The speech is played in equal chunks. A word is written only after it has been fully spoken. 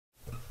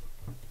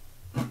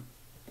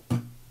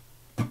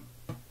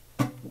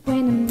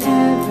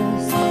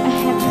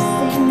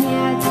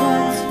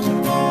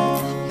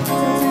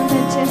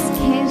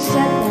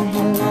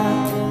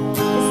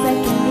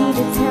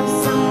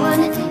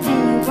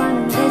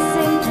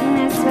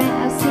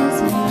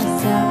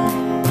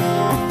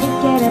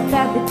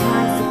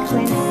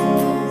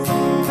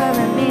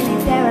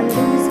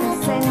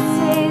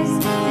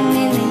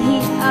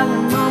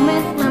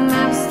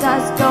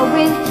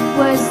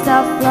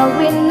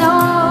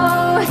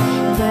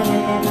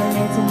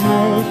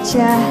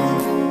ya.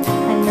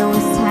 I know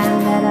it's time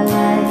that I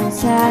learned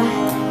to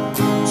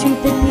treat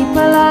the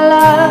people I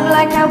love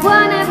like I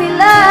wanna be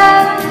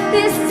loved.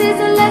 This is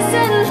a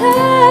lesson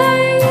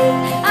learned.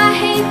 I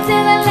hate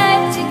that I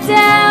let you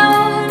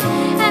down,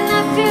 and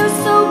I feel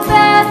so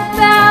bad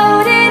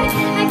about it.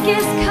 I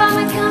guess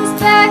karma comes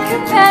back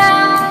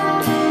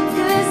around,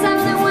 'cause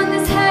I'm the one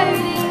that's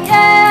hurting,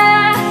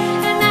 yeah.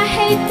 And I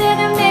hate that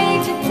I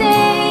made you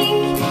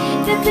think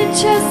that the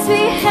trust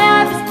we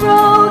have is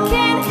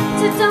broken.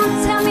 So don't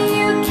tell me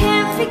you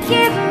can't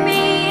forgive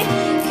me,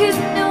 'cause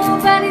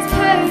nobody's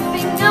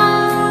perfect, no.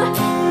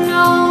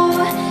 No,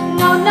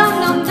 no, no,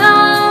 no, no.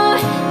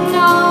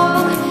 No,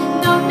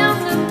 no, no,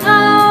 no, no.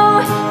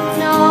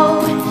 No,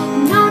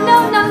 no, no,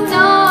 no,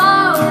 no.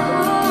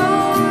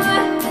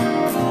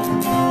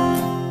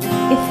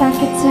 If I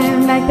could turn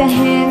back the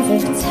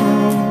hands of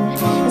time,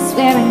 I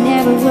swear I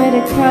never would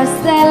have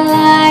crossed that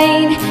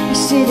line. I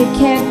should have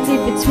kept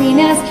it between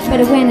us, but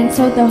I went and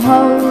told the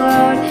whole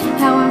world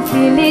how I'm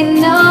feeling,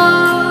 no.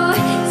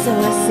 So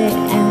I sit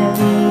and I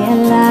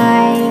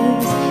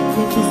realize,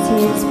 with these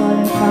tears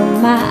falling from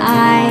my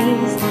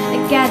eyes, I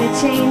gotta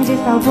change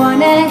if I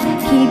wanna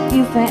keep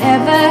you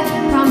forever.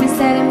 Promise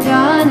that I'm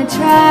gonna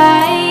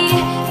try,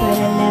 but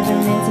I never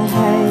meant to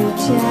hurt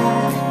ya.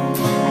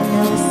 I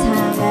know it's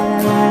time that I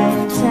learn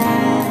to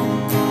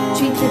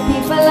treat the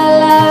people I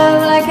love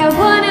like I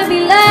wanna be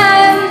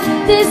loved.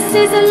 This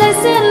is a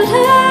lesson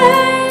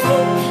learned.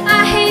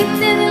 I hate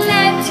that I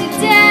let you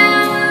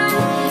down,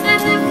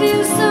 and I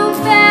feel so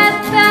bad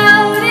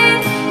about it.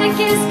 I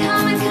guess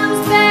karma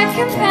comes back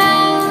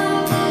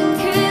around,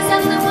 'cause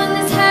I'm the one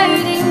that's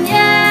hurting,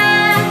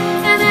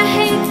 yeah. And I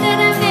hate that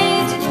I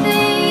made you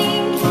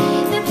think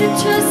that the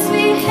trust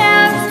we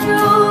have is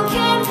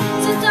broken.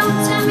 So don't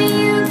tell me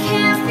you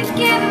can't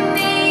forgive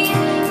me,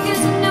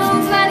 'cause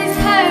nobody's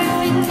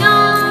perfect, no.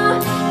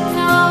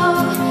 No,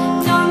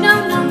 no, no,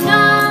 no,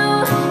 no.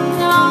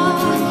 No,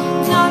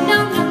 no, no,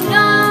 no,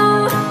 no.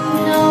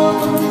 No,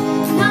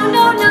 no,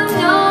 no, no,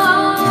 no.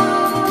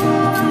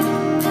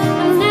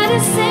 I'm not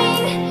a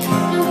saint,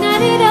 no,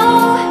 not at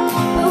all.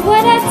 But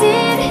what I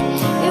did,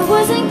 it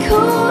wasn't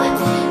cool.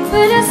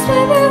 But I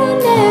swear I will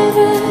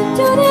never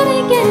do that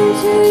again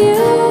to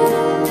you.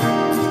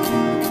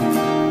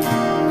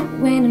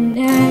 When I'm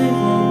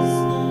nervous,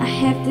 I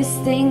have this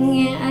thing,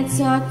 yeah, I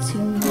talk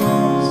too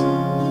much.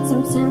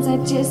 Sometimes I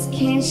just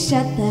can't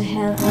shut the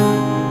hell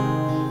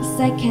up. It's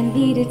like I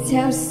need to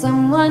tell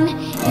someone,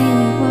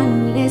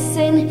 anyone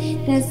listen.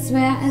 That's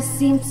where I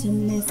seem to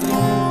mess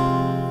up.